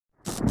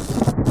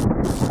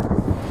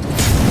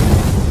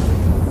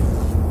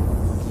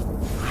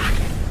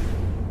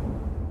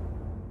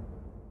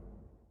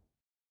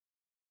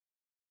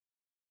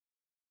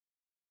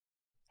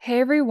Hey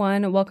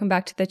everyone, welcome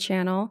back to the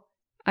channel.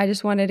 I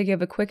just wanted to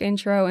give a quick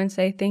intro and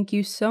say thank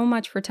you so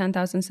much for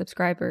 10,000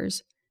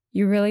 subscribers.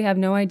 You really have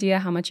no idea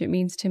how much it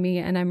means to me,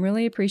 and I'm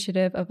really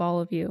appreciative of all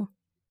of you.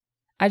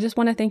 I just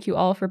want to thank you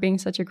all for being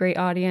such a great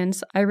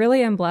audience. I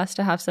really am blessed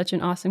to have such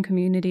an awesome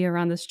community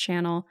around this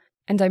channel,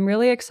 and I'm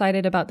really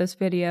excited about this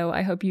video.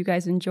 I hope you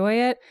guys enjoy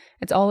it.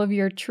 It's all of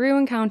your true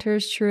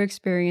encounters, true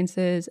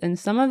experiences, and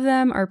some of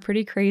them are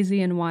pretty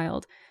crazy and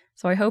wild.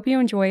 So I hope you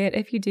enjoy it.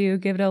 If you do,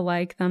 give it a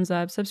like, thumbs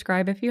up,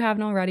 subscribe if you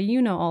haven't already,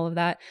 you know all of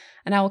that.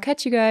 And I will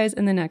catch you guys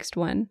in the next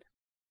one.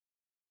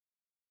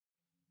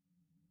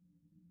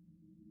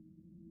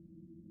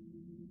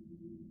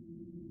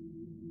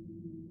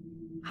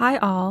 Hi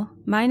all,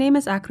 my name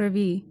is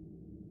Akravi.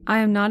 I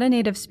am not a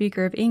native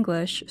speaker of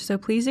English, so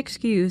please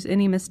excuse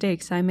any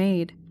mistakes I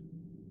made.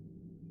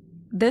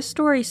 This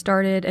story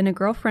started in a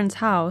girlfriend's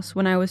house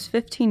when I was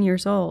 15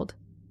 years old.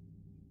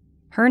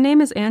 Her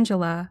name is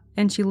Angela,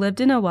 and she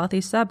lived in a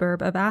wealthy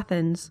suburb of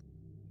Athens.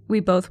 We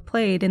both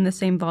played in the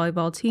same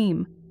volleyball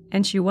team,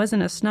 and she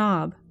wasn't a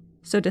snob,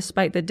 so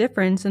despite the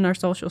difference in our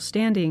social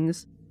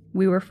standings,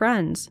 we were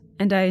friends,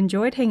 and I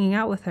enjoyed hanging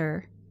out with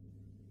her.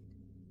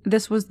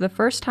 This was the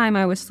first time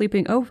I was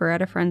sleeping over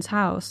at a friend's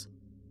house.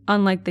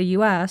 Unlike the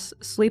US,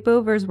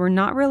 sleepovers were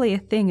not really a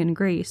thing in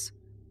Greece,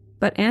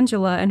 but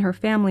Angela and her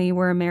family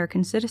were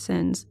American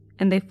citizens,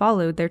 and they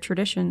followed their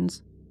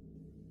traditions.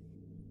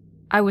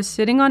 I was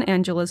sitting on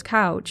Angela's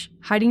couch,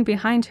 hiding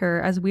behind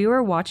her as we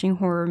were watching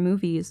horror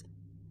movies.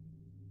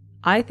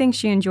 I think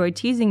she enjoyed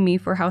teasing me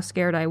for how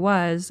scared I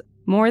was,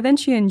 more than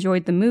she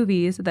enjoyed the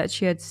movies that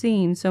she had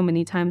seen so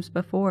many times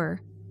before.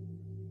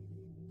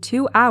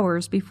 2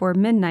 hours before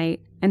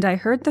midnight, and I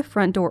heard the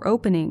front door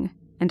opening,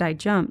 and I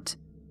jumped.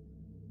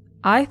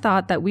 I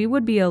thought that we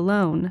would be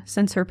alone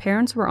since her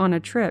parents were on a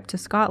trip to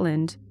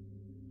Scotland.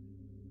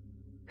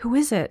 "Who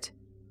is it?"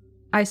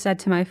 I said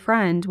to my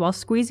friend while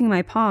squeezing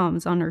my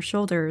palms on her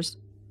shoulders.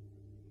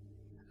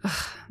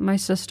 My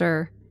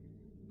sister.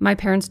 My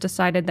parents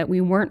decided that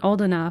we weren't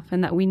old enough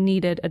and that we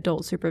needed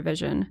adult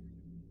supervision,"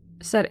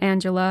 said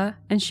Angela,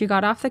 and she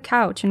got off the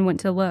couch and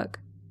went to look.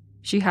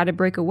 She had to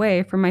break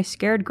away from my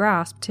scared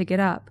grasp to get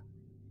up.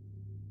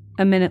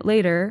 A minute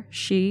later,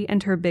 she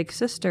and her big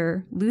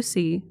sister,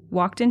 Lucy,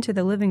 walked into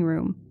the living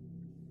room.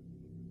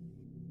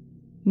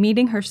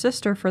 Meeting her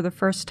sister for the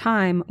first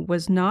time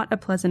was not a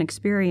pleasant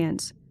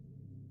experience.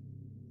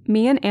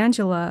 Me and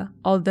Angela,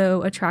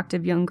 although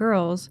attractive young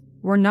girls,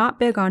 were not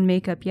big on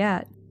makeup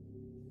yet.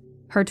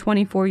 Her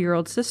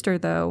 24-year-old sister,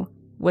 though,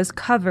 was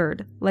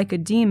covered like a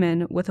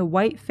demon with a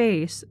white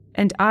face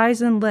and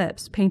eyes and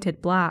lips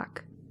painted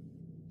black.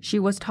 She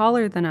was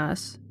taller than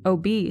us,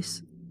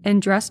 obese,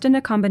 and dressed in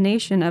a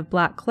combination of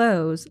black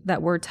clothes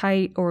that were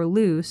tight or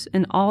loose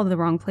in all the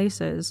wrong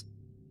places.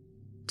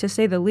 To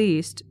say the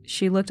least,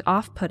 she looked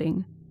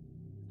off-putting.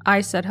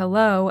 I said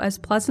hello as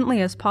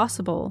pleasantly as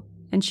possible,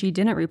 and she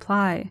didn't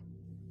reply.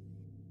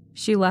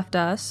 She left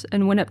us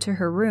and went up to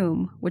her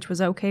room, which was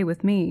okay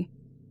with me.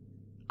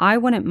 I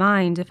wouldn't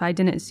mind if I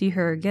didn't see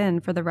her again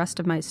for the rest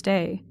of my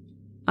stay.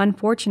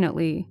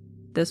 Unfortunately,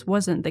 this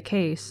wasn't the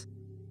case.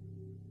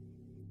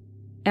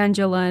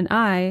 Angela and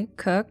I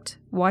cooked,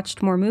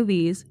 watched more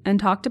movies, and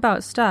talked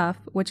about stuff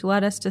which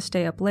led us to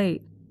stay up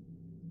late.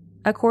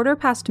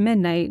 1:15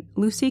 midnight,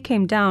 Lucy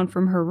came down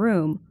from her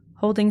room,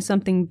 holding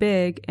something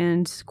big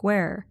and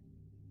square.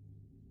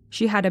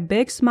 She had a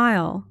big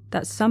smile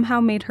that somehow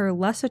made her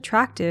less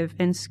attractive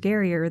and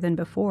scarier than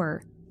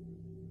before.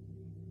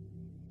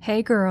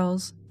 "Hey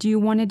girls, do you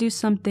want to do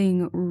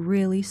something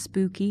really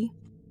spooky?"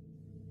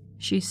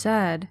 she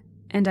said,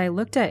 and I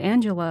looked at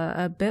Angela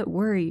a bit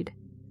worried.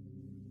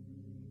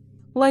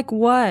 "Like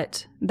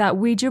what? That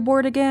Ouija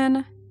board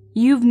again?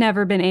 You've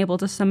never been able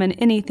to summon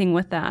anything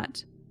with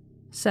that,"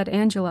 said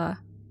Angela.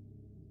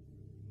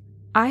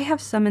 "I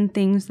have summoned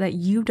things that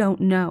you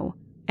don't know,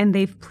 and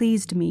they've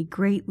pleased me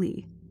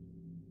greatly.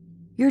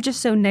 You're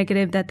just so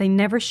negative that they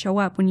never show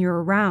up when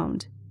you're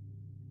around,"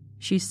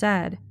 she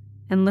said,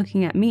 and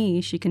looking at me,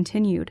 she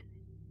continued,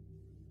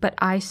 "But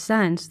I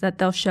sense that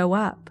they'll show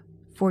up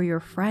for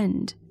your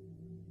friend."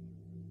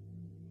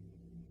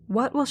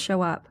 "What will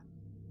show up?"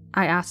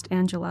 I asked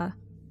Angela.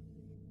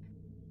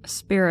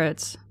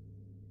 "Spirits,"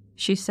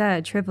 she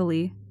said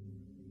trivially.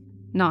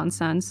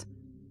 "Nonsense.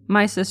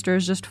 My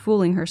sister's just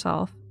fooling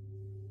herself."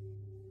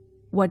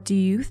 "What do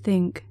you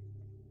think?"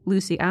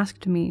 Lucy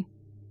asked me.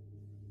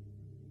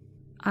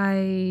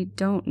 "I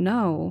don't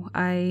know.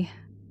 I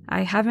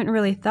haven't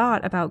really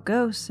thought about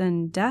ghosts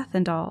and death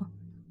and all,"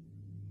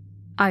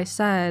 I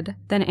said,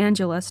 then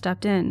Angela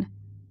stepped in.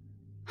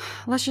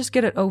 "Let's just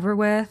get it over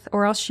with,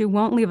 or else she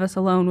won't leave us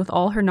alone with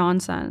all her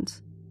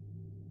nonsense."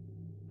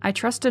 I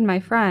trusted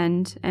my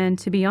friend, and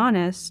to be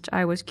honest,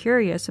 I was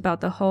curious about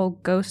the whole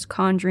ghost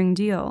conjuring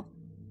deal,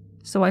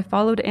 so I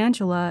followed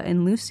Angela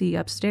and Lucy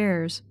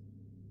upstairs.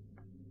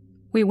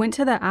 We went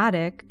to the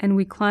attic, and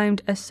we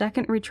climbed a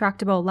second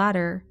retractable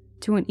ladder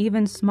to an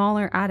even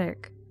smaller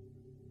attic.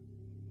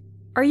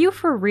 "Are you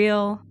for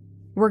real?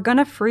 We're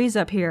gonna freeze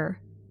up here,"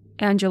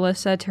 Angela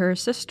said to her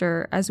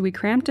sister as we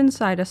cramped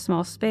inside a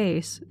small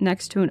space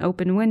next to an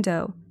open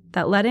window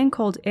that let in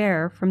cold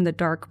air from the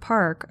dark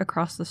park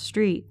across the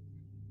street.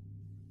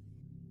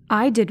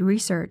 I did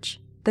research.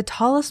 The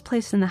tallest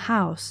place in the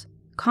house,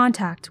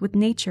 contact with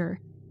nature,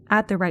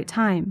 at the right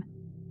time,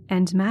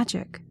 and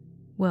magic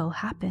will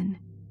happen.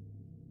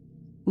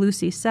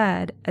 Lucy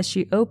said as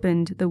she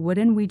opened the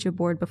wooden Ouija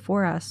board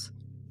before us.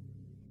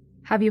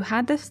 Have you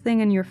had this thing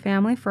in your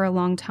family for a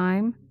long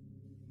time?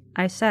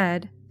 I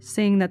said,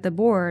 seeing that the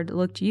board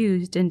looked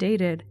used and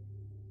dated.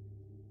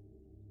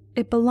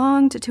 It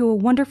belonged to a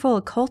wonderful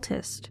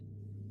occultist,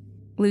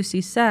 Lucy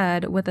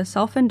said with a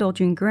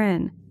self-indulgent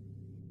grin.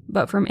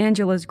 But from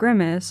Angela's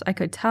grimace, I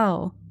could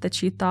tell that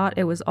she thought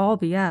it was all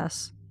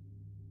BS.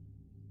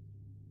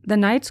 The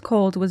night's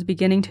cold was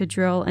beginning to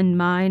drill in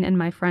mine and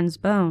my friend's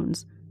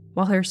bones,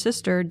 while her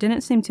sister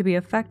didn't seem to be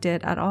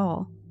affected at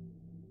all.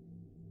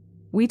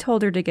 We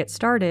told her to get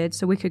started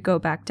so we could go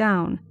back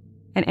down,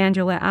 and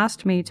Angela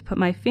asked me to put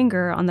my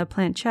finger on the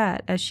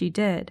planchette as she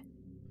did.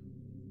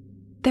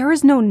 There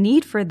is no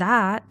need for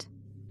that.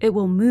 It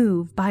will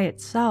move by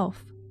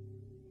itself.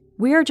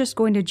 We are just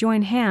going to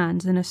join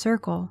hands in a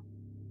circle,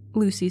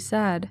 Lucy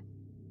said.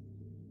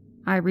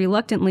 I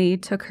reluctantly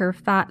took her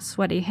fat,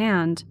 sweaty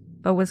hand,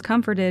 but was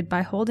comforted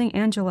by holding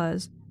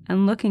Angela's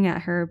and looking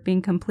at her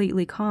being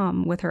completely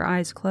calm with her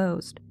eyes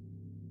closed.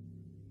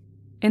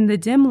 In the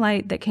dim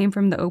light that came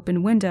from the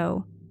open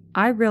window,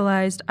 I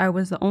realized I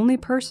was the only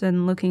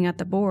person looking at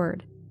the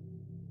board.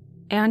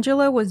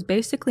 Angela was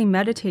basically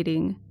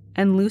meditating,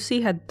 and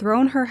Lucy had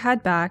thrown her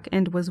head back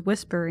and was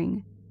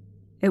whispering.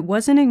 It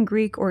wasn't in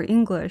Greek or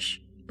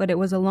English, but it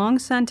was a long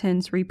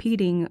sentence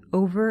repeating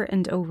over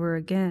and over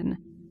again.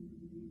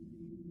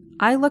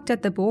 I looked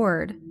at the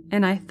board,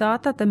 and I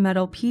thought that the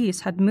metal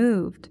piece had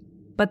moved,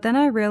 but then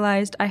I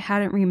realized I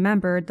hadn't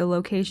remembered the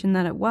location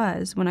that it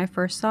was when I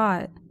first saw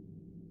it.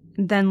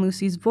 Then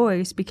Lucy's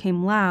voice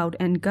became loud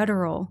and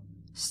guttural,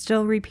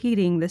 still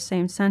repeating the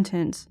same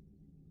sentence.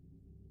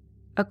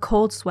 A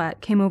cold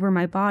sweat came over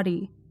my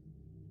body.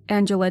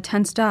 Angela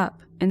tensed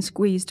up and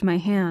squeezed my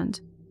hand.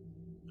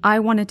 I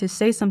wanted to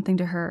say something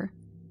to her,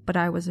 but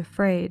I was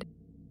afraid.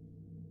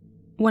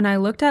 When I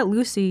looked at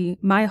Lucy,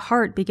 my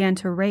heart began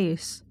to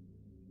race.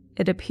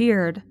 It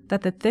appeared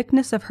that the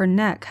thickness of her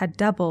neck had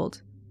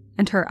doubled,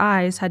 and her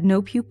eyes had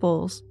no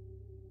pupils.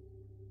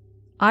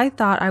 I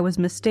thought I was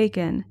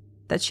mistaken,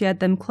 that she had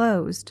them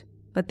closed,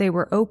 but they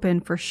were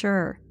open for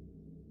sure.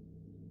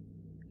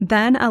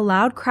 Then a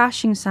loud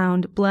crashing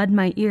sound bled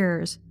my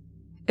ears.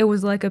 It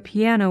was like a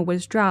piano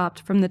was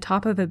dropped from the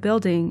top of a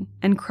building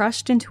and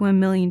crushed into a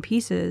million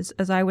pieces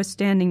as I was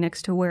standing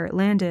next to where it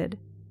landed.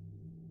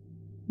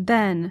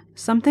 Then,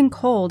 something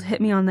cold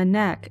hit me on the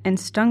neck and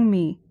stung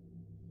me.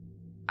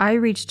 I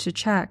reached to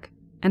check,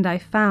 and I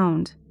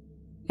found.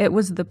 It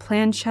was the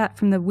planchette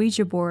from the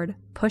Ouija board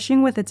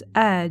pushing with its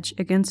edge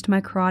against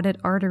my carotid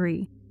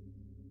artery.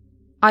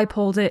 I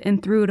pulled it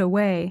and threw it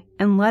away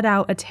and let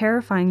out a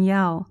terrifying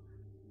yell.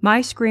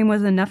 My scream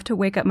was enough to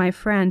wake up my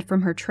friend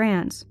from her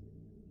trance.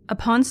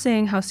 Upon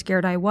seeing how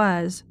scared I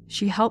was,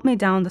 she helped me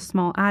down the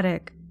small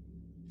attic.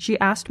 She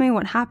asked me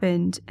what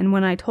happened, and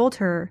when I told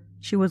her,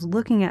 she was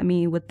looking at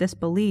me with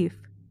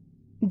disbelief.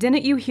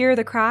 "Didn't you hear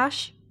the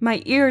crash?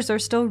 My ears are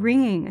still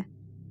ringing,"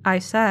 I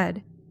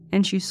said,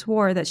 and she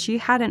swore that she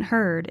hadn't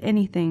heard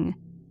anything.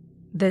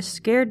 This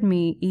scared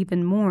me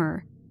even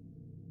more.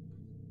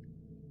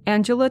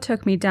 Angela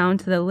took me down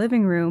to the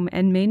living room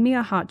and made me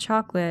a hot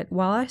chocolate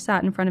while I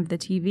sat in front of the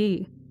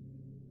TV.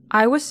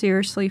 I was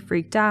seriously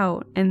freaked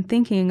out and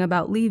thinking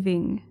about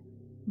leaving,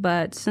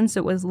 but since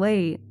it was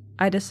late,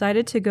 I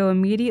decided to go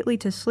immediately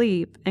to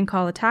sleep and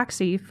call a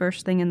taxi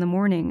first thing in the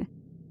morning.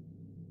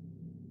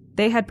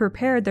 They had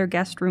prepared their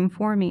guest room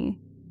for me.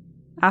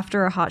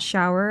 After a hot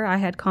shower, I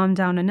had calmed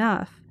down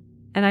enough,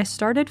 and I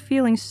started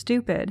feeling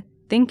stupid,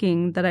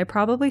 thinking that I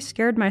probably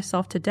scared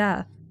myself to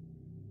death,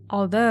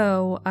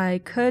 although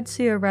I could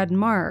see a red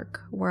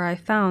mark where I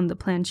found the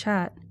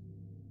planchette.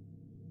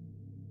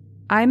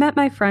 I met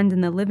my friend in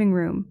the living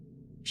room.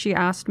 She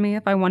asked me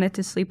if I wanted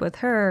to sleep with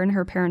her in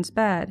her parents'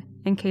 bed,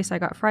 in case I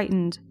got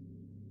frightened.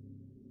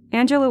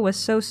 Angela was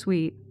so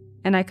sweet,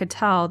 and I could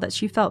tell that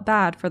she felt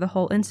bad for the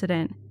whole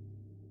incident.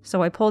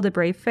 So I pulled a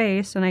brave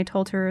face and I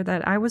told her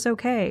that I was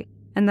okay,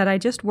 and that I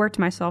just worked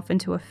myself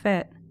into a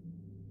fit.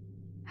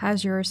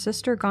 "Has your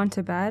sister gone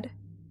to bed?"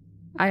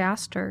 I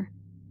asked her.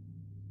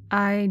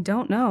 "I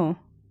don't know.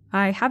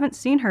 I haven't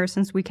seen her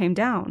since we came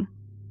down,"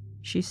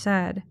 she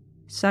said,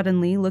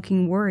 suddenly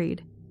looking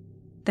worried.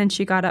 Then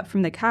she got up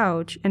from the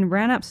couch and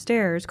ran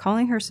upstairs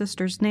calling her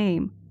sister's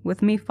name,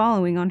 with me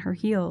following on her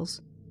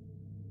heels.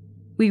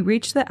 We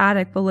reached the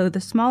attic below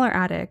the smaller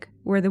attic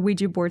where the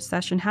Ouija board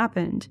session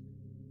happened.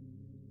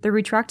 The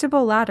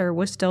retractable ladder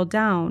was still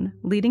down,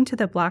 leading to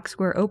the black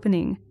square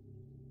opening.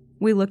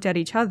 We looked at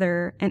each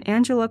other, and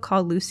Angela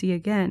called Lucy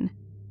again.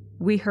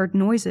 We heard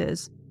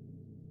noises.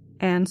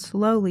 And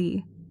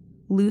slowly,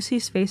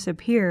 Lucy's face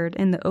appeared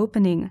in the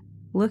opening,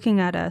 looking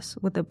at us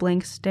with a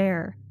blank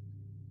stare.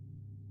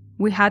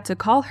 We had to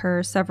call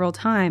her several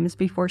times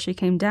before she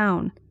came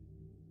down,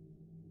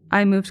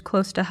 I moved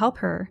close to help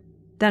her.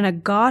 Then a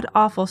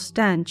god-awful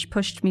stench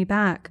pushed me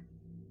back.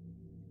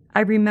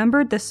 I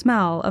remembered the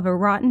smell of a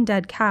rotten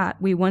dead cat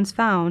we once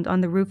found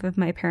on the roof of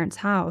my parents'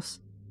 house.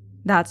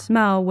 That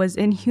smell was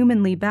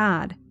inhumanly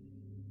bad.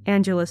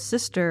 Angela's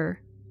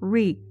sister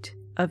reeked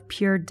of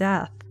pure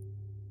death.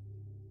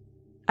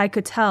 I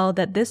could tell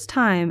that this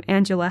time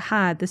Angela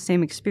had the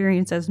same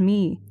experience as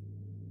me.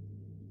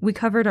 We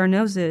covered our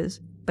noses,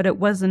 but it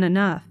wasn't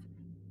enough.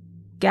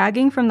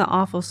 Gagging from the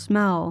awful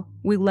smell,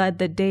 we led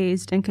the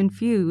dazed and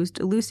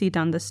confused Lucy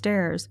down the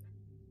stairs,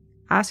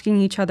 asking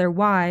each other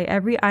why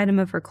every item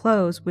of her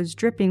clothes was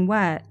dripping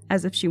wet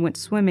as if she went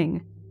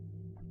swimming.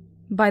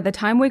 By the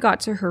time we got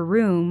to her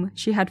room,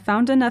 she had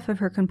found enough of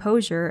her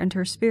composure and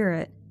her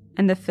spirit,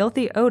 and the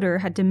filthy odor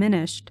had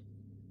diminished.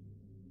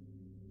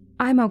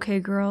 "I'm okay,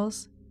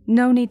 girls.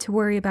 No need to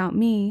worry about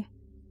me.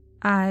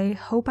 I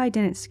hope I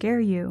didn't scare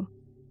you.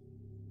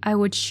 I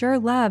would sure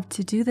love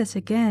to do this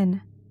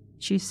again,"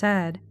 she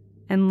said,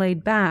 and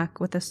laid back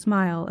with a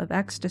smile of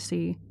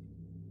ecstasy.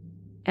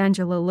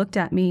 Angela looked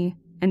at me,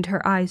 and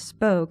her eyes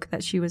spoke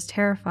that she was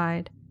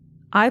terrified.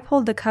 I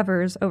pulled the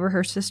covers over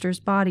her sister's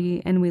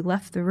body and we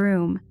left the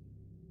room.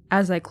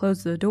 As I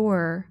closed the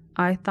door,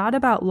 I thought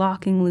about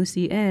locking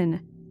Lucy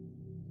in.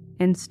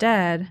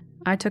 Instead,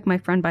 I took my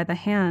friend by the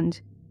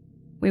hand.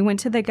 We went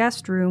to the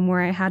guest room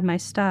where I had my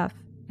stuff,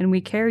 and we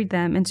carried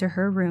them into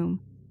her room.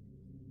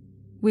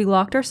 We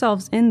locked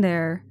ourselves in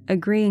there,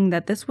 agreeing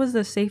that this was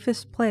the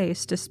safest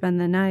place to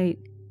spend the night.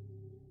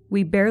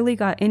 We barely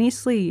got any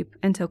sleep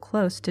until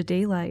close to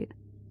daylight.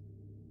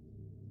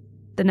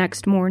 The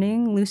next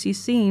morning, Lucy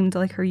seemed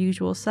like her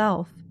usual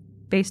self,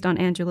 based on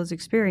Angela's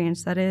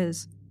experience, that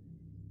is.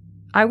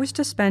 I was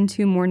to spend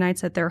 2 more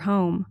nights at their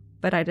home,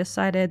 but I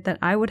decided that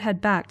I would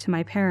head back to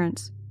my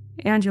parents.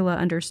 Angela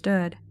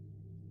understood.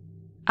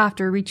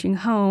 After reaching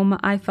home,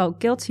 I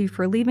felt guilty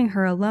for leaving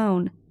her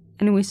alone,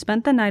 and we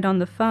spent the night on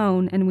the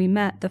phone and we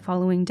met the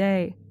following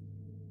day.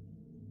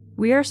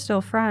 We are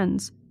still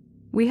friends.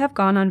 We have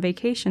gone on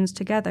vacations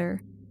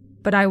together,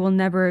 but I will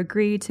never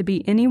agree to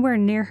be anywhere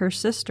near her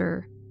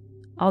sister,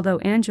 although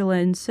Angela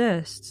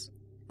insists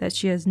that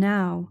she is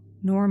now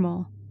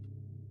normal.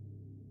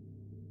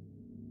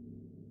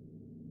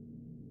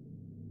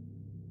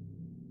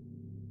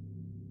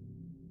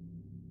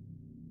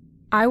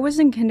 I was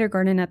in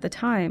kindergarten at the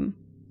time.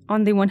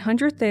 On the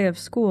 100th day of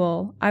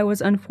school, I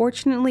was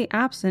unfortunately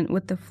absent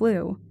with the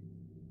flu.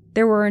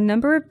 There were a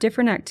number of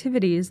different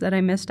activities that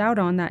I missed out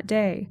on that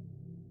day.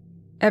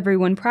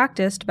 Everyone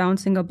practiced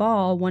bouncing a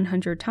ball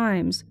 100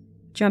 times,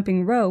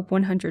 jumping rope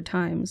 100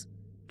 times,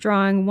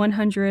 drawing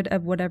 100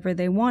 of whatever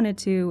they wanted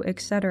to,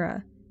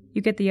 etc.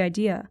 You get the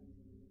idea.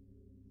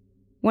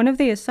 One of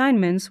the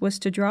assignments was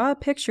to draw a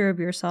picture of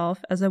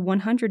yourself as a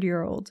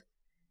 100-year-old.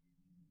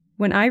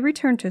 When I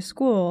returned to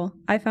school,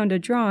 I found a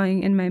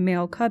drawing in my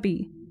mail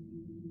cubby.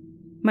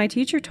 My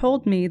teacher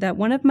told me that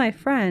one of my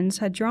friends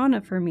had drawn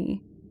it for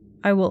me.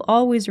 I will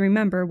always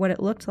remember what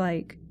it looked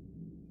like.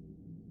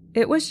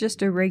 It was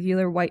just a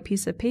regular white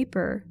piece of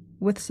paper,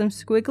 with some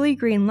squiggly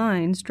green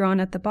lines drawn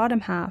at the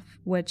bottom half,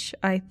 which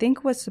I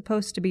think was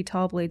supposed to be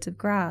tall blades of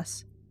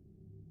grass.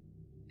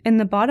 In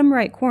the bottom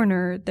right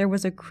corner, there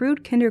was a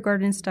crude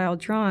kindergarten-style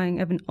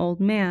drawing of an old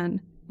man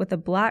with a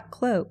black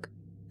cloak,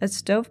 a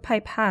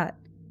stovepipe hat,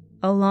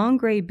 a long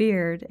gray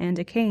beard, and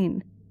a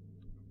cane.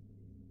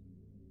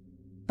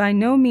 By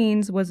no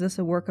means was this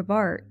a work of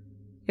art.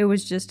 It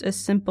was just a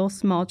simple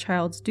small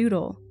child's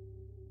doodle.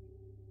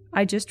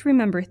 I just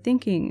remember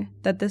thinking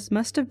that this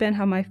must have been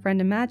how my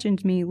friend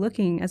imagined me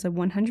looking as a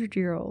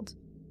 100-year-old.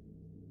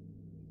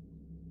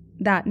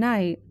 That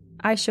night,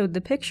 I showed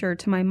the picture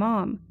to my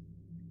mom.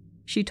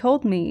 She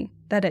told me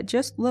that it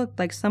just looked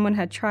like someone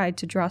had tried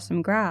to draw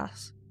some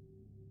grass.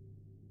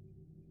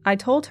 I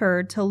told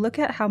her to look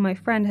at how my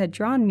friend had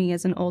drawn me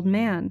as an old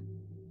man,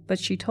 but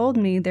she told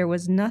me there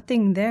was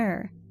nothing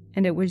there,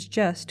 and it was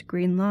just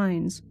green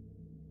lines.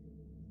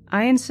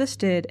 I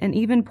insisted and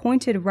even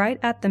pointed right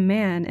at the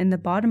man in the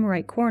bottom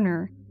right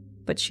corner,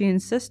 but she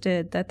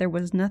insisted that there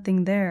was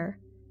nothing there.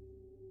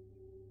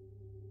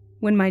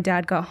 When my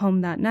dad got home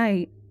that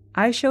night,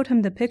 I showed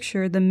him the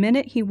picture the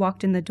minute he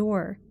walked in the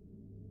door.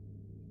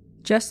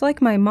 Just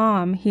like my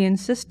mom, he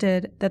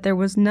insisted that there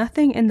was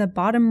nothing in the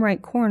bottom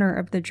right corner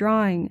of the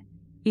drawing,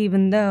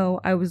 even though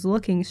I was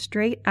looking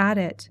straight at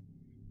it.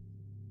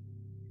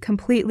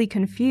 Completely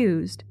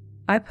confused,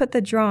 I put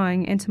the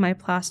drawing into my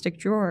plastic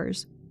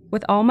drawers,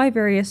 with all my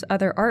various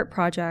other art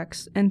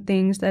projects and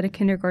things that a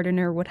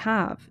kindergartner would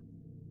have.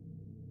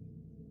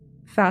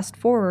 Fast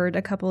forward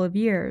a couple of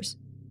years.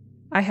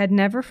 I had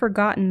never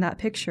forgotten that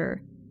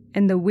picture,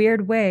 and the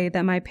weird way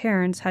that my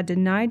parents had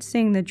denied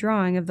seeing the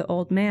drawing of the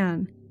old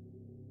man.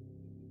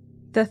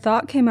 The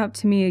thought came up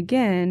to me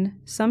again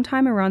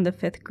sometime around the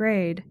 5th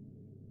grade,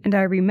 and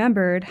I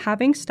remembered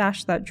having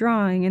stashed that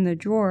drawing in the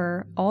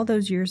drawer all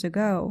those years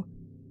ago.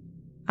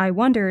 I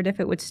wondered if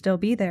it would still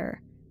be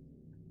there.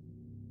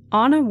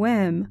 On a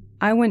whim,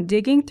 I went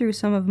digging through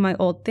some of my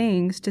old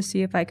things to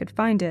see if I could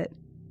find it.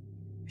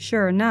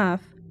 Sure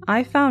enough,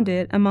 I found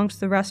it amongst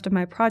the rest of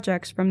my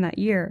projects from that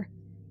year.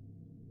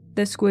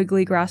 The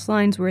squiggly grass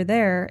lines were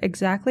there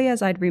exactly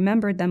as I'd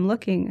remembered them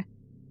looking.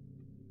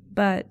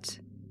 But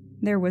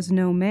there was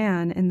no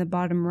man in the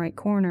bottom right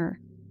corner.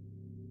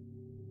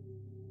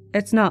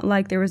 It's not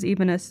like there was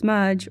even a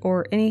smudge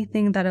or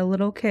anything that a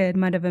little kid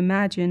might have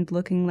imagined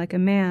looking like a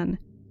man.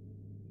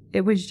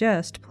 It was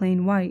just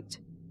plain white.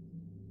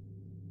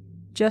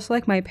 Just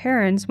like my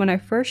parents, when I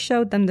first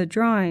showed them the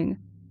drawing,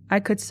 I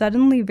could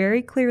suddenly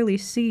very clearly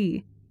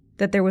see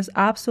that there was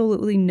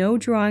absolutely no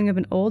drawing of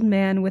an old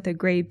man with a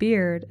gray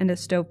beard and a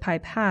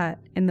stovepipe hat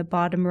in the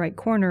bottom right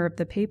corner of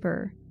the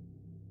paper.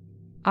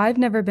 I've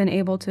never been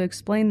able to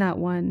explain that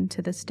one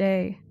to this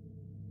day.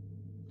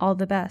 All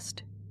the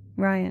best,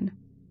 Ryan.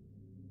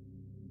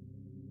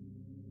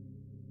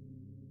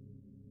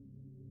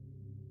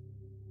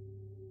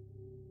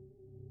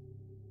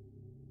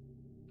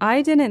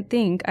 I didn't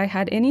think I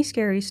had any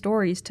scary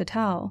stories to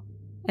tell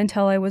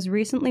until I was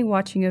recently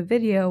watching a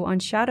video on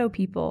shadow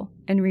people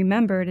and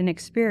remembered an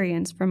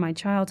experience from my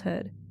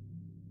childhood.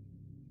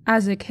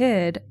 As a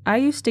kid, I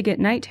used to get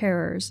night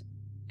terrors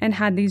and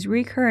had these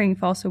recurring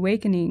false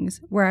awakenings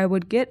where I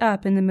would get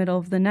up in the middle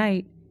of the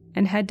night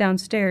and head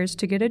downstairs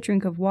to get a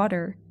drink of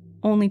water,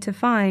 only to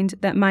find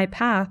that my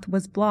path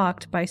was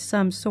blocked by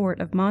some sort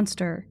of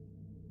monster.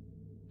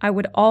 I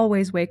would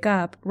always wake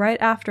up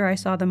right after I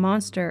saw the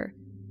monster,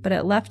 but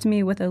it left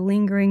me with a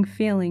lingering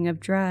feeling of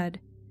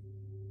dread.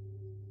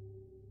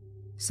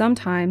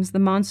 Sometimes the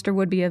monster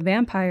would be a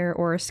vampire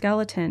or a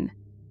skeleton,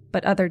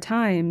 but other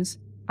times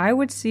I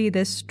would see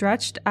this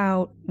stretched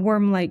out,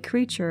 worm-like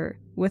creature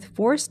with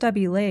 4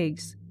 stubby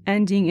legs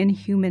ending in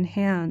human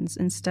hands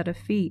instead of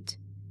feet,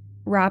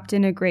 wrapped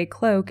in a gray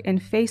cloak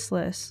and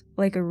faceless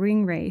like a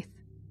ring wraith.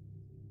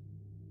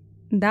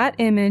 That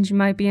image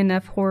might be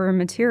enough horror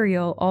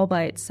material all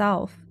by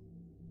itself,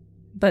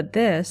 but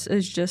this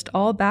is just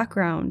all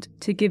background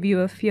to give you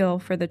a feel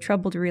for the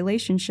troubled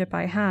relationship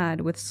I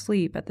had with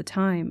sleep at the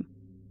time.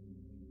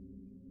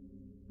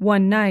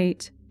 One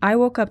night, I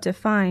woke up to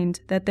find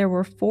that there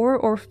were 4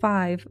 or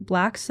 5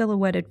 black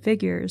silhouetted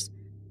figures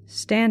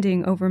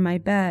standing over my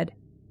bed,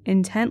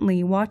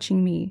 intently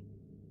watching me.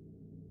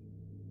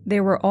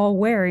 They were all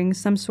wearing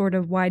some sort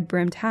of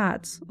wide-brimmed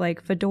hats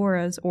like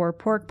fedoras or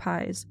pork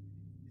pies.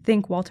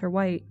 Think Walter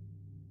White.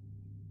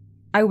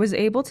 I was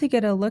able to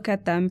get a look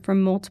at them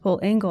from multiple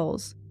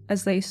angles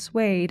as they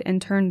swayed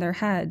and turned their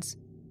heads,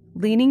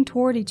 leaning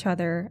toward each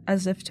other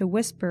as if to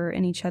whisper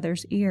in each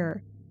other's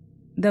ear,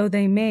 though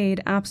they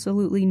made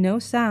absolutely no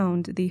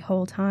sound the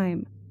whole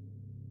time.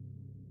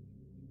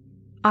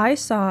 I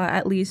saw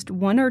at least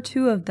 1 or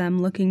 2 of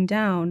them looking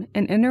down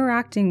and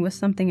interacting with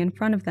something in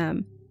front of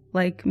them,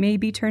 like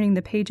maybe turning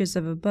the pages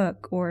of a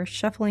book or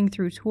shuffling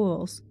through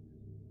tools,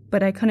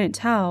 but I couldn't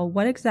tell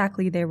what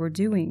exactly they were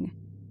doing.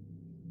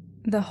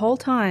 The whole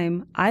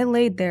time, I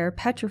laid there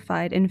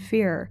petrified in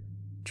fear,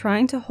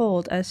 trying to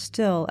hold as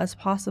still as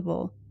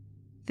possible,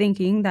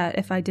 thinking that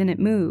if I didn't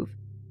move,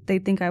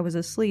 they'd think I was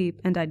asleep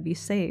and I'd be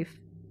safe.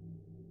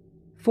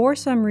 For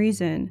some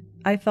reason,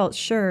 I felt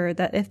sure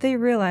that if they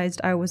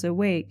realized I was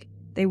awake,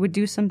 they would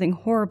do something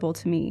horrible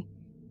to me,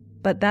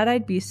 but that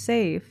I'd be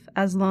safe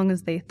as long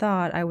as they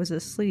thought I was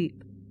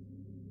asleep.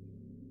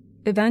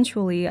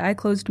 Eventually, I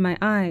closed my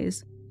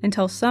eyes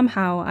until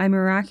somehow I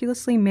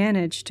miraculously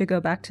managed to go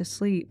back to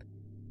sleep,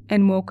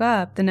 and woke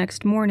up the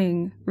next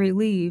morning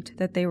relieved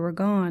that they were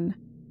gone.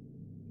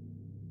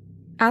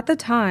 At the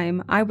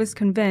time, I was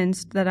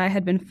convinced that I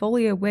had been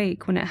fully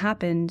awake when it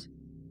happened,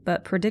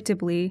 but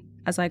predictably,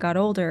 as I got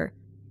older,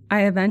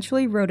 I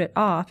eventually wrote it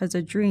off as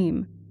a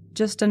dream,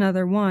 just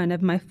another one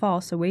of my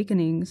false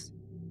awakenings.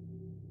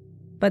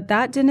 But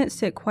that didn't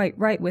sit quite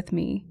right with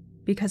me,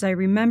 because I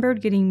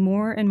remembered getting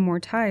more and more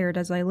tired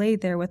as I lay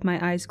there with my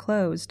eyes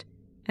closed,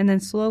 and then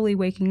slowly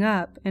waking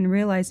up and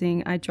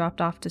realizing I'd dropped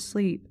off to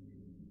sleep.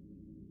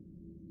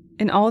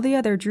 In all the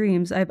other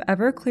dreams I've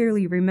ever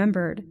clearly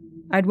remembered,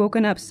 I'd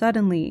woken up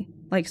suddenly,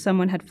 like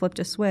someone had flipped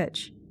a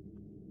switch.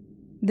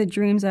 The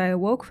dreams I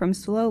awoke from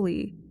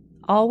slowly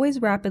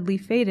always rapidly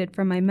faded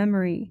from my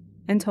memory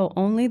until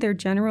only their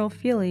general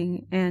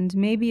feeling and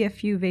maybe a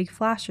few vague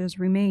flashes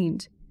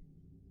remained.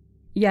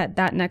 Yet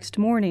that next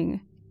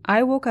morning,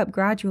 I woke up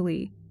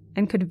gradually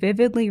and could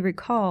vividly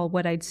recall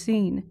what I'd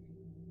seen.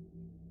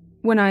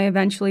 When I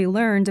eventually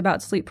learned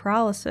about sleep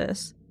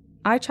paralysis,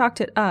 I chalked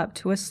it up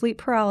to a sleep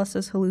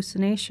paralysis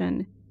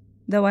hallucination,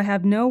 though I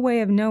have no way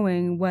of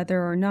knowing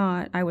whether or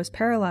not I was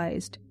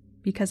paralyzed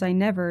because I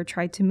never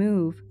tried to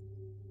move.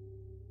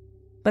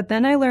 But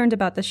then I learned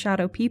about the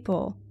shadow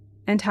people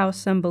and how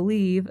some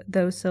believe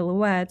those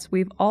silhouettes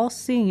we've all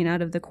seen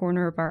out of the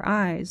corner of our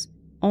eyes,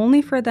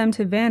 only for them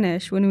to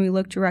vanish when we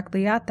look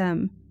directly at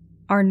them,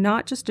 are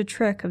not just a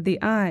trick of the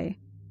eye,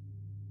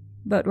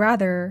 but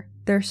rather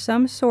they're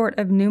some sort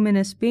of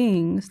numinous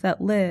beings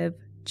that live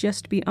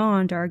just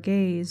beyond our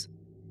gaze.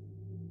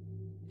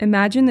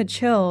 Imagine the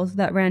chills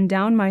that ran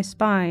down my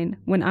spine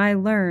when I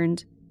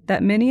learned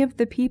that many of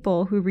the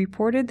people who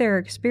reported their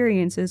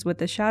experiences with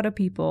the shadow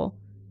people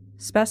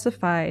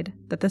specified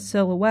that the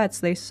silhouettes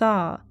they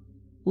saw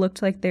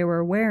looked like they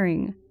were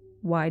wearing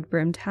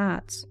wide-brimmed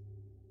hats.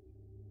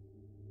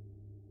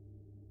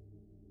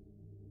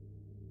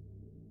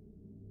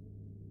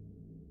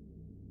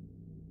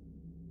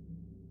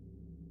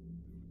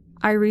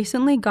 I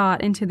recently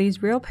got into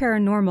these real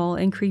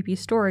paranormal and creepy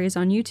stories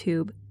on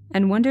YouTube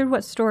and wondered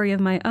what story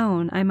of my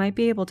own I might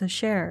be able to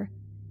share.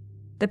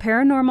 The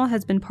paranormal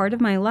has been part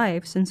of my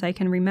life since I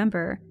can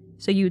remember,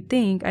 so you'd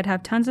think I'd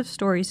have tons of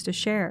stories to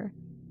share.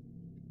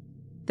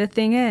 The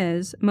thing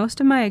is, most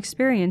of my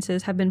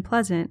experiences have been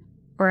pleasant,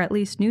 or at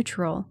least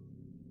neutral,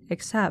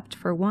 except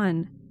for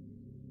one.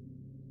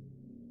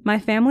 My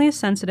family is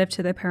sensitive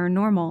to the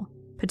paranormal,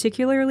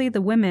 particularly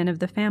the women of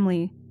the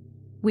family.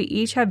 We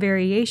each have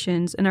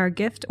variations in our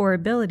gift or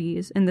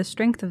abilities and the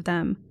strength of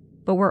them,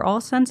 but we're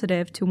all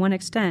sensitive to one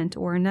extent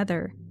or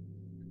another.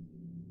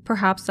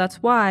 Perhaps that's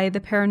why the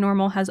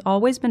paranormal has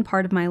always been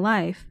part of my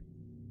life.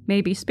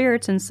 Maybe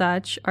spirits and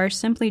such are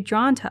simply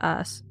drawn to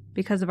us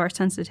because of our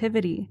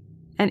sensitivity,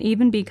 and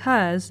even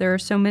because there are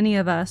so many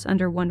of us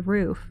under one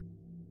roof.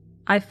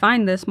 I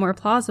find this more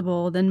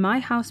plausible than my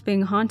house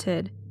being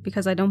haunted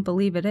because I don't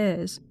believe it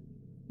is.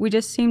 We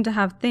just seem to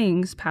have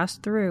things pass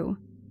through.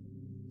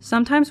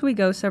 Sometimes we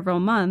go several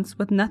months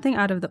with nothing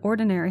out of the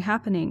ordinary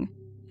happening,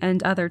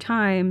 and other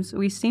times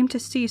we seem to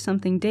see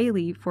something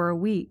daily for a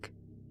week.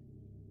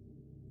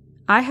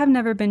 I have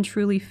never been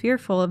truly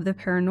fearful of the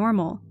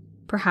paranormal,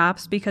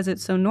 perhaps because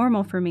it's so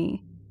normal for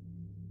me.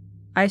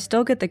 I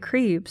still get the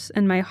creeps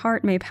and my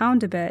heart may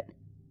pound a bit,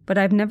 but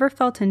I've never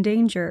felt in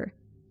danger,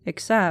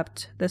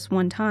 except this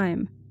one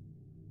time.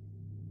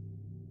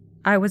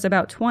 I was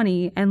about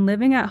 20 and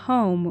living at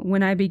home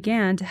when I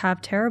began to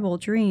have terrible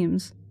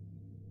dreams.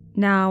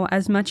 Now,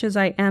 as much as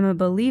I am a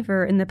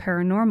believer in the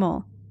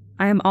paranormal,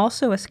 I am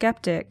also a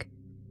skeptic.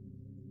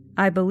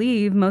 I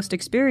believe most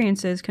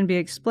experiences can be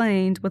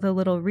explained with a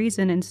little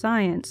reason and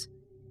science,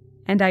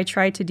 and I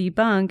try to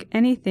debunk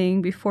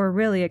anything before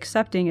really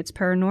accepting it's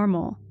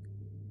paranormal.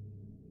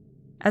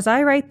 As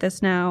I write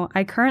this now,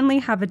 I currently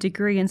have a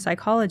degree in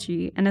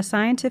psychology and a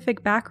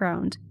scientific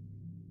background,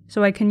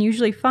 so I can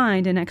usually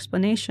find an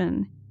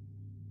explanation.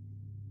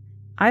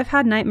 I've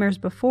had nightmares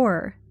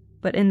before,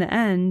 but in the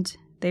end,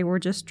 they were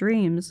just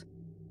dreams.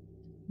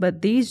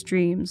 But these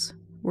dreams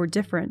were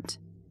different.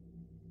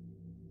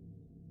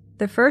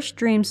 The first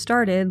dream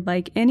started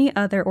like any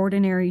other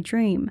ordinary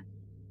dream.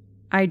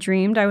 I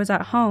dreamed I was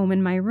at home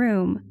in my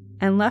room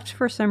and left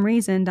for some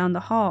reason down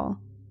the hall.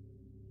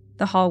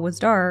 The hall was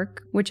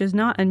dark, which is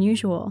not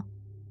unusual,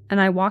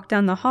 and I walked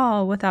down the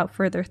hall without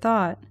further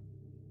thought.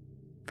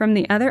 From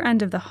the other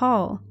end of the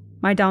hall,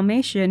 my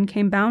Dalmatian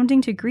came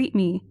bounding to greet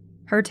me,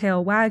 her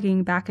tail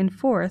wagging back and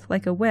forth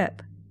like a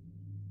whip.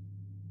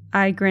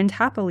 I grinned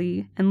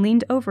happily and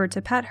leaned over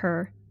to pet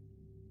her.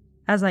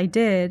 As I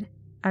did,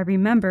 I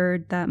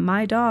remembered that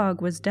my dog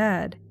was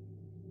dead.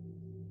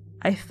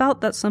 I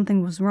felt that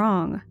something was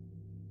wrong.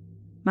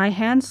 My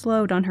hand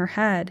slowed on her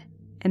head,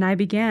 and I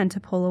began to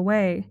pull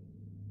away.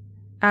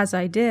 As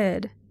I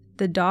did,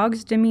 the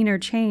dog's demeanor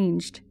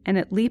changed, and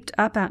it leaped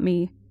up at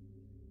me.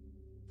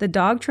 The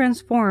dog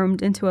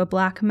transformed into a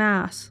black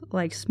mass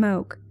like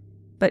smoke,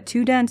 but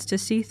too dense to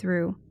see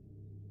through.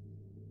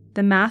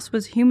 The mass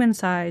was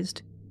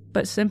human-sized,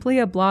 but simply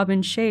a blob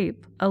in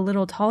shape, a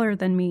little taller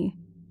than me.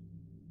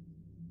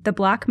 The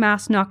black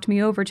mass knocked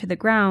me over to the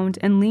ground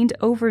and leaned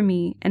over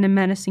me in a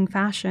menacing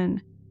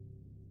fashion.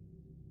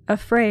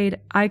 Afraid,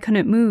 I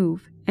couldn't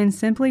move and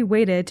simply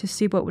waited to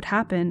see what would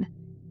happen.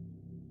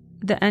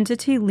 The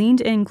entity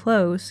leaned in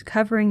close,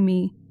 covering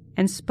me,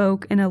 and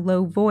spoke in a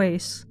low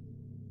voice.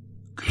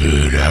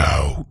 "Get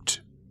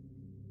out."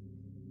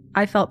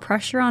 I felt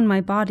pressure on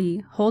my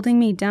body, holding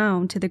me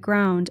down to the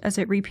ground as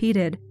it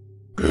repeated,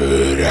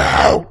 "Get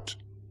out."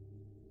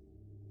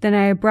 Then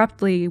I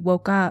abruptly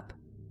woke up.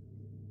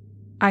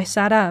 I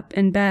sat up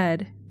in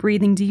bed,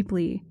 breathing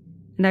deeply,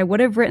 and I would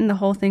have written the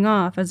whole thing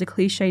off as a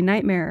cliché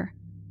nightmare,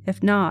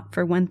 if not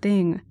for one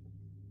thing.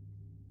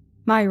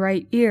 My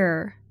right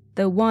ear,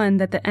 the one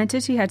that the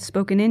entity had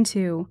spoken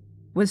into,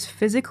 was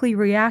physically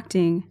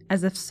reacting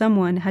as if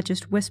someone had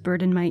just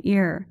whispered in my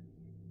ear.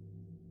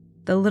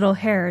 The little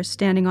hairs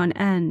standing on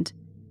end,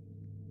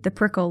 the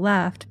prickle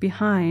left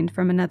behind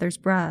from another's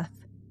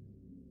breath.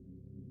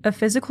 A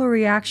physical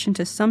reaction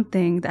to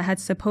something that had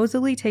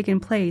supposedly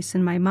taken place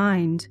in my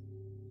mind.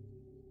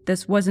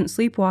 This wasn't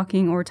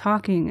sleepwalking or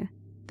talking.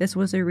 This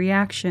was a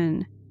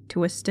reaction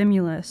to a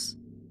stimulus.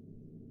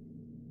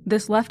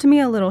 This left me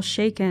a little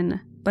shaken,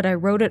 but I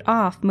wrote it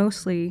off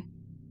mostly.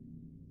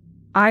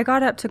 I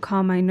got up to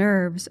calm my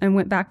nerves and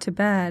went back to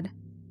bed.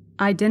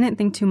 I didn't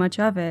think too much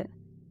of it.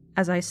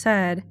 As I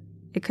said,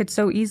 it could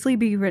so easily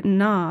be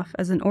written off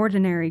as an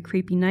ordinary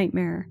creepy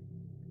nightmare.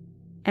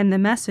 And the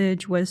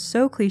message was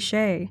so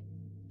cliché,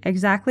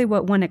 exactly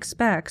what one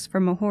expects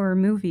from a horror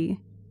movie.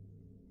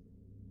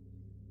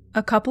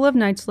 A couple of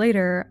nights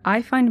later,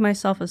 I find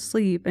myself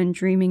asleep and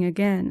dreaming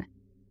again.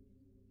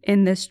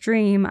 In this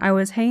dream, I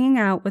was hanging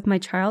out with my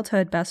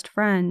childhood best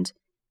friend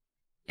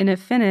in a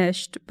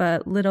finished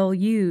but little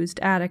used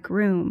attic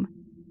room.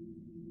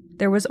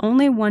 There was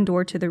only one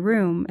door to the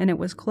room, and it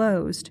was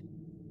closed.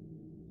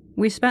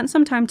 We spent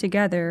some time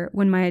together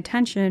when my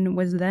attention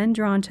was then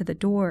drawn to the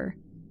door.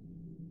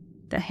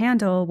 The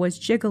handle was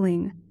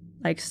jiggling,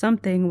 like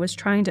something was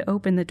trying to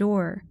open the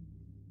door.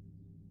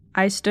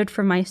 I stood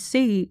from my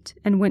seat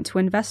and went to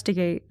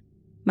investigate.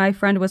 My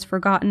friend was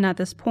forgotten at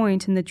this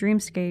point in the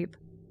dreamscape.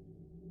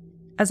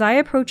 As I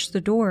approached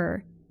the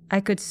door, I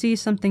could see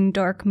something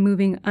dark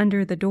moving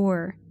under the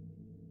door.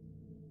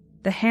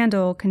 The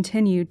handle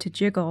continued to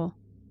jiggle.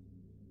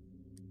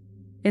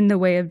 In the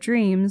way of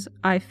dreams,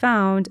 I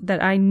found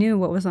that I knew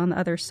what was on the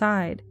other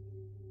side.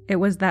 It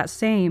was that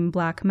same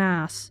black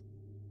mass.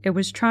 It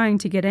was trying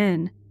to get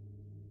in.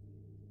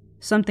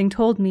 Something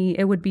told me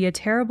it would be a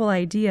terrible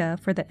idea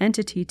for the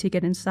entity to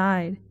get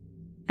inside,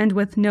 and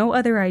with no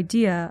other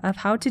idea of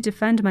how to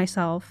defend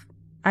myself,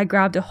 I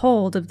grabbed a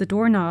hold of the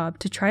doorknob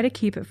to try to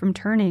keep it from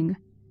turning.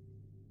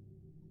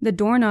 The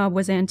doorknob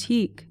was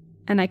antique,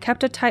 and I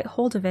kept a tight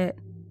hold of it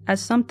as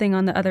something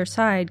on the other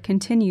side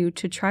continued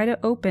to try to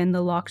open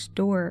the locked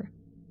door.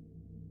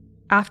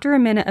 After a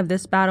minute of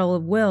this battle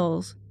of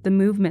wills, the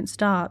movement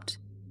stopped,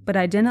 but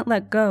I didn't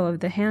let go of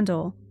the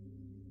handle.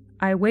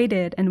 I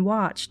waited and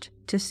watched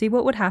to see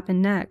what would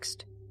happen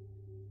next.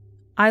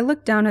 I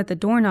looked down at the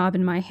doorknob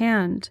in my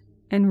hand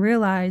and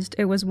realized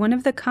it was one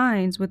of the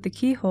kinds with the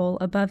keyhole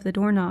above the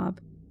doorknob,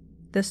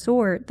 the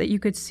sort that you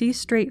could see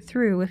straight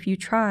through if you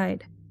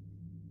tried.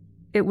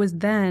 It was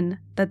then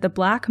that the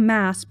black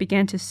mass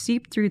began to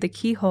seep through the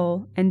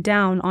keyhole and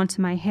down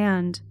onto my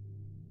hand.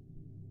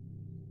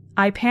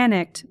 I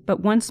panicked,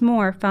 but once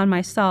more found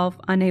myself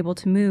unable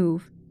to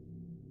move,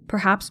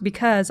 perhaps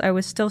because I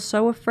was still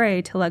so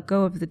afraid to let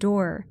go of the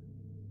door.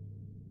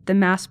 The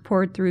mass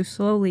poured through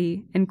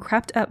slowly and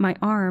crept up my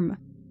arm,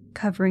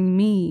 covering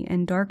me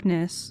in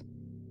darkness.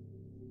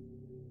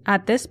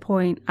 At this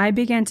point, I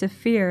began to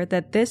fear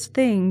that this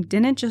thing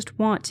didn't just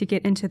want to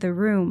get into the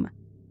room,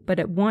 but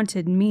it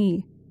wanted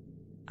me.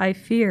 I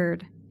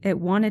feared it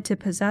wanted to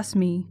possess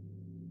me.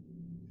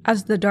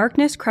 As the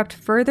darkness crept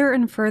further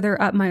and further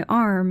up my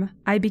arm,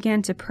 I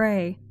began to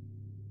pray.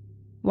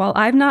 While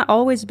I've not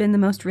always been the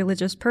most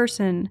religious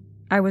person,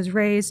 I was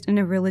raised in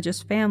a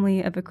religious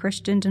family of a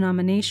Christian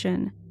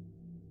denomination.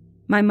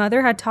 My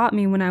mother had taught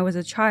me when I was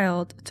a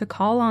child to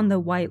call on the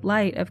white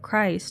light of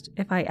Christ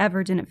if I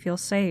ever didn't feel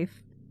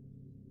safe.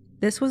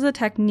 This was a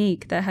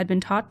technique that had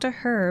been taught to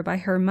her by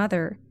her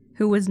mother,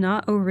 who was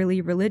not overly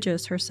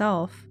religious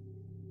herself.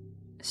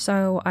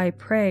 So I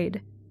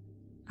prayed.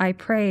 I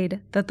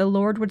prayed that the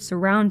Lord would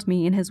surround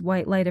me in his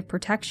white light of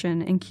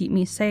protection and keep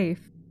me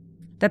safe,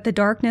 that the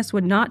darkness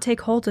would not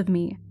take hold of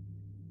me.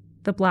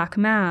 The black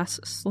mass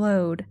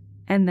slowed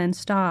and then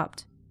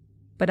stopped,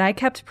 but I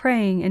kept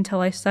praying until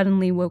I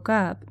suddenly woke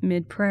up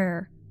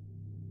mid-prayer.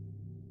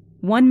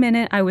 1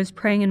 minute I was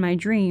praying in my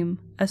dream,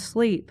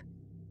 asleep.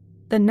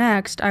 The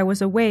next I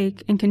was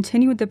awake and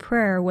continued the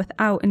prayer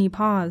without any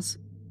pause.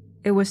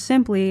 It was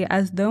simply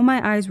as though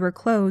my eyes were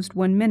closed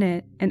 1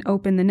 minute and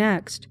open the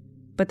next,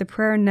 but the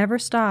prayer never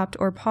stopped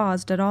or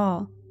paused at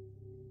all.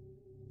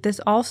 This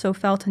also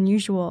felt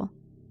unusual.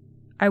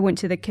 I went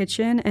to the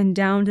kitchen and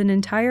downed an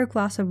entire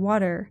glass of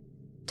water,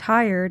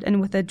 tired and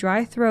with a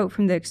dry throat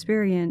from the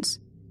experience.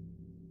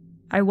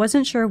 I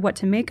wasn't sure what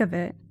to make of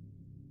it.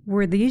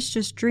 Were these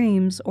just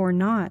dreams or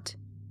not?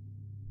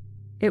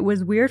 It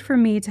was weird for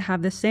me to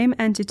have the same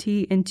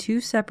entity in 2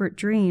 separate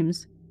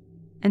dreams,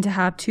 and to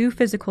have 2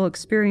 physical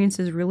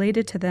experiences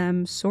related to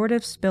them sort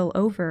of spill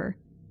over.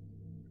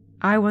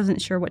 I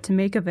wasn't sure what to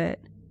make of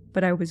it,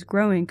 but I was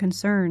growing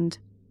concerned.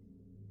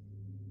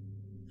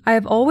 I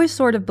have always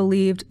sort of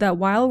believed that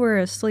while we're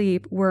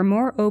asleep, we're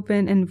more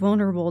open and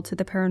vulnerable to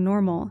the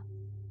paranormal.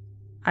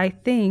 I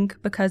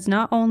think because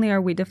not only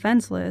are we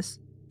defenseless,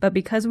 but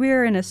because we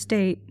are in a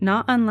state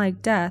not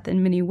unlike death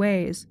in many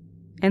ways,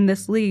 and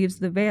this leaves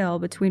the veil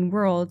between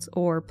worlds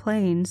or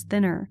planes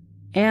thinner,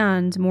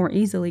 and more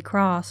easily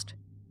crossed.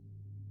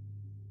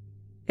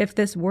 If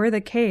this were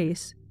the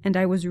case, and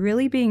I was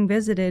really being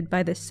visited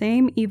by the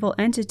same evil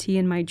entity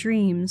in my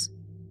dreams,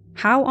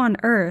 how on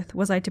earth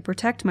was I to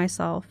protect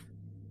myself?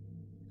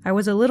 I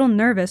was a little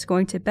nervous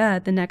going to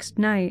bed the next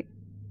night,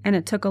 and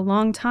it took a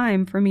long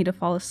time for me to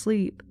fall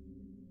asleep.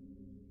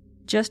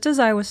 Just as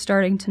I was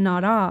starting to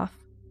nod off,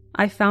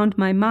 I found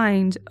my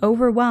mind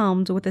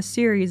overwhelmed with a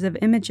series of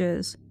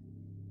images.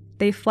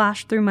 They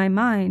flashed through my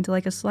mind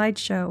like a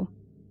slideshow,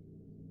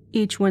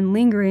 each one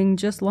lingering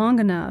just long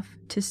enough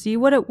to see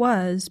what it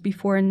was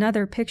before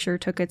another picture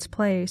took its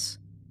place.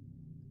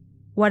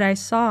 What I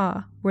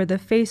saw were the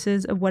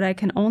faces of what I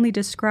can only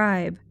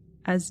describe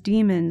as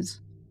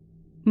demons.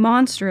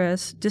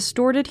 Monstrous,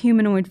 distorted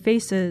humanoid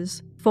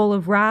faces, full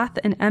of wrath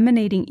and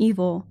emanating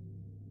evil.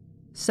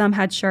 Some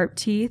had sharp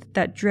teeth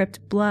that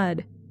dripped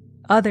blood.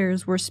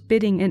 Others were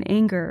spitting in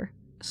anger,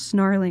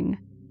 snarling.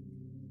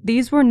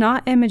 These were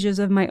not images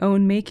of my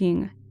own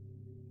making.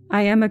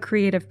 I am a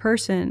creative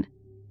person,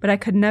 but I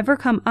could never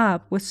come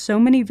up with so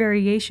many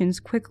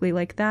variations quickly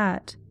like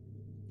that.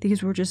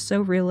 These were just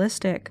so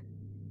realistic.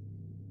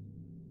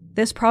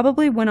 This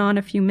probably went on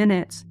a few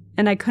minutes,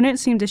 and I couldn't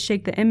seem to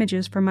shake the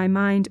images from my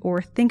mind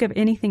or think of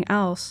anything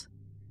else.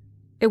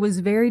 It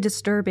was very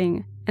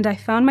disturbing, and I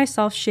found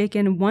myself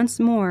shaken once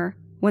more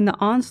when the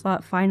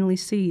onslaught finally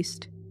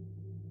ceased.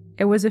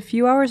 It was a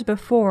few hours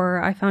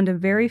before I found a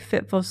very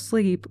fitful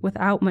sleep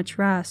without much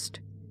rest.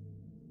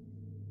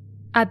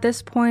 At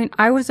this point,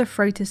 I was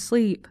afraid to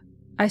sleep.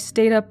 I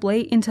stayed up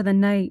late into the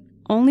night,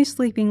 only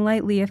sleeping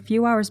lightly a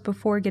few hours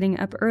before getting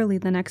up early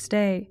the next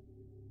day.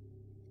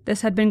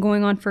 This had been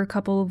going on for a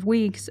couple of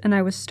weeks, and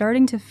I was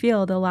starting to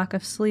feel the lack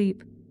of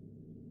sleep.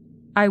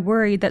 I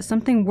worried that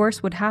something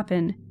worse would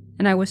happen,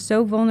 and I was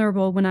so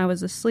vulnerable when I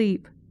was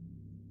asleep.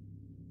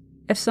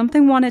 If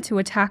something wanted to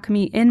attack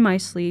me in my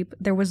sleep,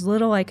 there was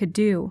little I could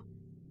do.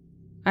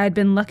 I had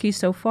been lucky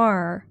so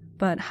far,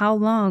 but how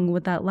long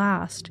would that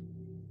last?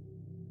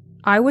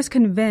 I was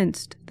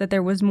convinced that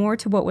there was more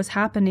to what was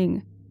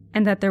happening,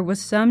 and that there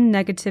was some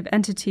negative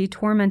entity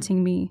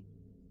tormenting me.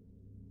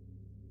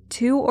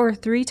 2 or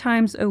 3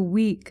 times a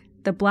week,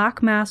 the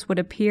black mass would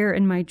appear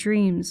in my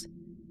dreams.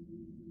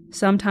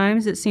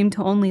 Sometimes it seemed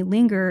to only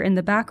linger in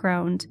the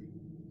background.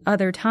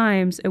 Other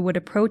times it would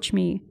approach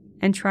me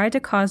and try to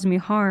cause me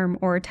harm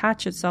or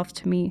attach itself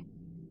to me.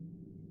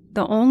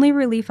 The only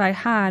relief I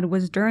had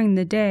was during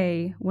the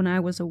day when I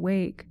was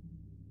awake.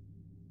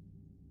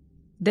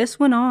 This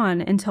went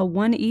on until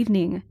one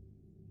evening.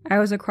 I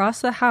was across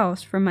the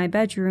house from my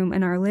bedroom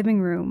and our living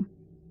room.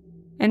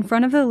 In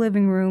front of the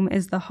living room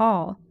is the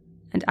hall,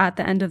 and at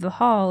the end of the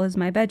hall is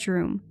my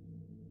bedroom.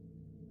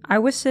 I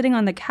was sitting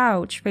on the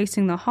couch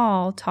facing the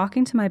hall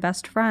talking to my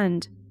best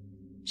friend.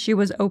 She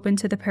was open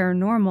to the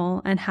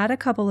paranormal and had a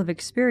couple of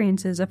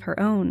experiences of her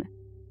own,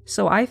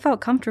 so I felt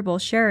comfortable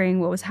sharing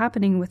what was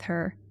happening with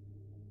her.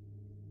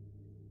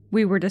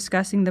 We were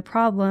discussing the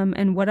problem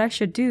and what I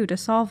should do to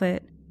solve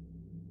it.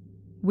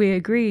 We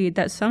agreed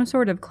that some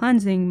sort of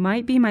cleansing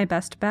might be my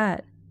best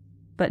bet,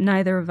 but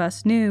neither of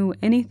us knew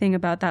anything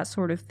about that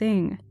sort of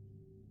thing.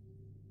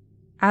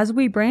 As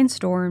we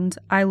brainstormed,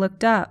 I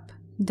looked up,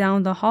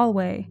 down the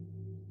hallway,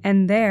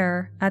 and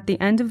there, at the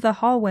end of the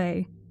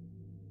hallway,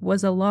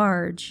 was a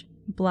large,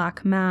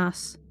 black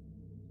mass.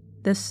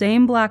 The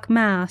same black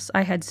mass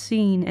I had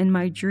seen in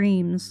my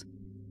dreams.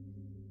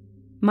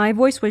 My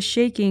voice was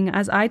shaking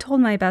as I told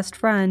my best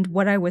friend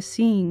what I was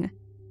seeing.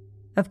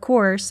 Of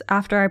course,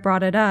 after I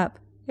brought it up,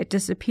 it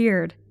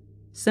disappeared,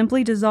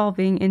 simply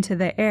dissolving into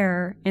the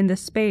air in the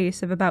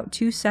space of about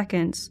 2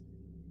 seconds.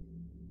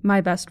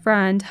 My best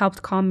friend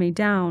helped calm me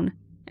down,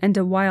 and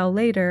a while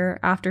later,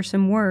 after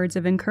some words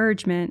of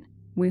encouragement,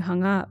 we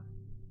hung up.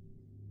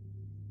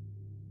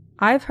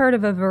 I've heard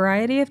of a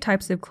variety of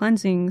types of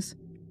cleansings,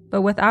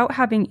 but without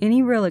having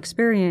any real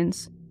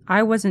experience,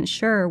 I wasn't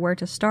sure where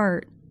to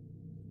start.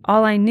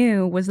 All I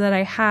knew was that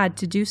I had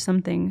to do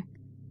something.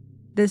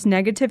 This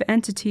negative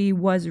entity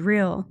was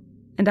real,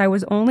 and I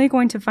was only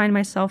going to find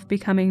myself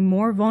becoming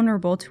more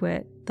vulnerable to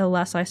it the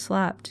less I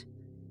slept.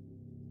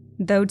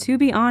 Though to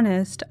be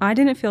honest, I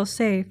didn't feel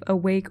safe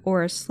awake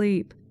or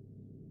asleep.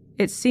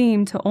 It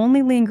seemed to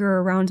only linger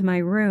around my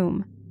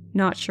room,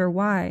 not sure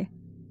why.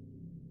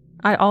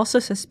 I also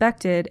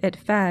suspected it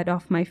fed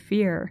off my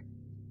fear.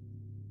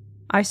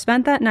 I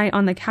spent that night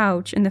on the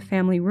couch in the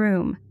family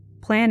room,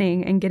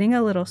 planning and getting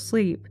a little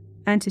sleep,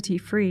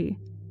 entity-free.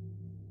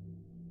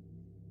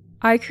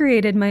 I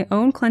created my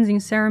own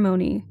cleansing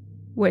ceremony,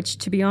 which,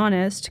 to be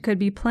honest, could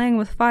be playing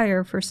with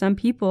fire for some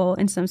people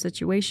in some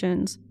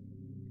situations.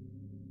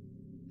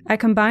 I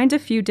combined a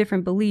few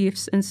different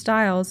beliefs and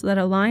styles that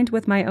aligned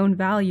with my own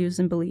values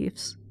and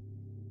beliefs.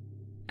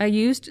 I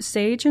used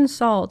sage and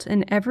salt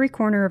in every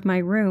corner of my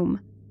room.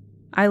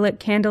 I lit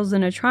candles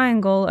in a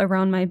triangle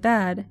around my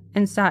bed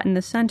and sat in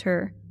the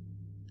center.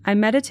 I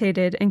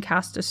meditated and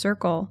cast a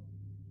circle.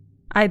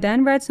 I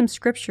then read some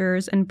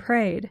scriptures and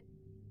prayed.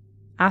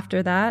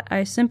 After that,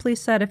 I simply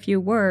said a few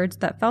words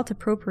that felt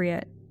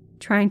appropriate,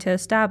 trying to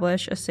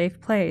establish a safe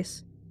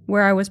place,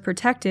 where I was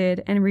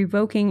protected and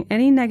revoking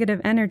any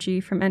negative energy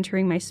from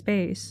entering my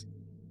space.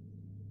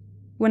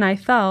 When I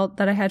felt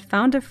that I had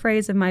found a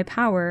phrase of my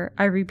power,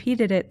 I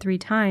repeated it 3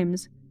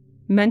 times,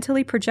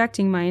 mentally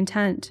projecting my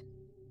intent.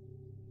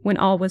 When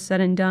all was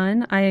said and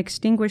done, I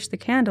extinguished the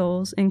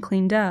candles and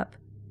cleaned up.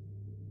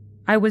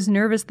 I was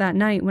nervous that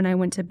night when I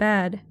went to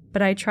bed,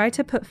 but I tried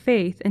to put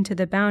faith into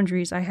the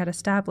boundaries I had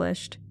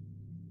established.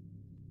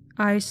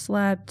 I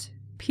slept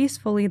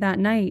peacefully that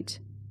night,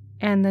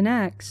 and the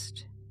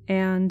next,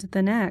 and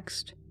the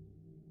next.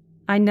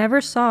 I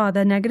never saw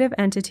the negative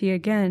entity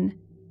again.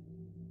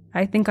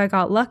 I think I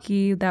got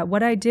lucky that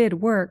what I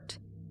did worked,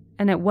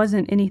 and it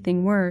wasn't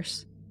anything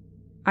worse.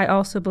 I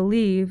also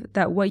believe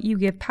that what you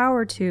give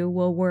power to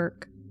will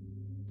work.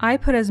 I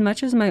put as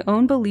much as my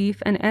own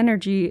belief and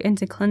energy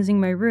into cleansing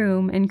my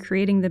room and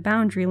creating the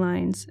boundary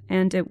lines,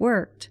 and it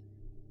worked.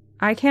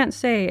 I can't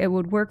say it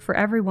would work for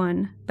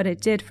everyone, but it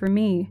did for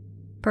me.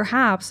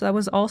 Perhaps that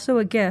was also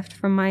a gift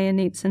from my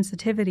innate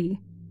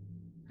sensitivity.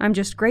 I'm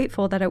just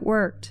grateful that it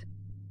worked,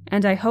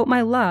 and I hope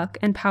my luck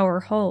and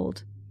power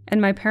hold, and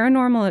my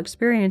paranormal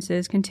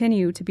experiences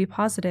continue to be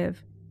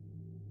positive.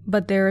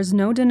 But there is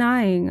no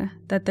denying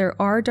that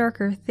there are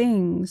darker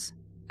things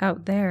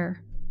out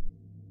there.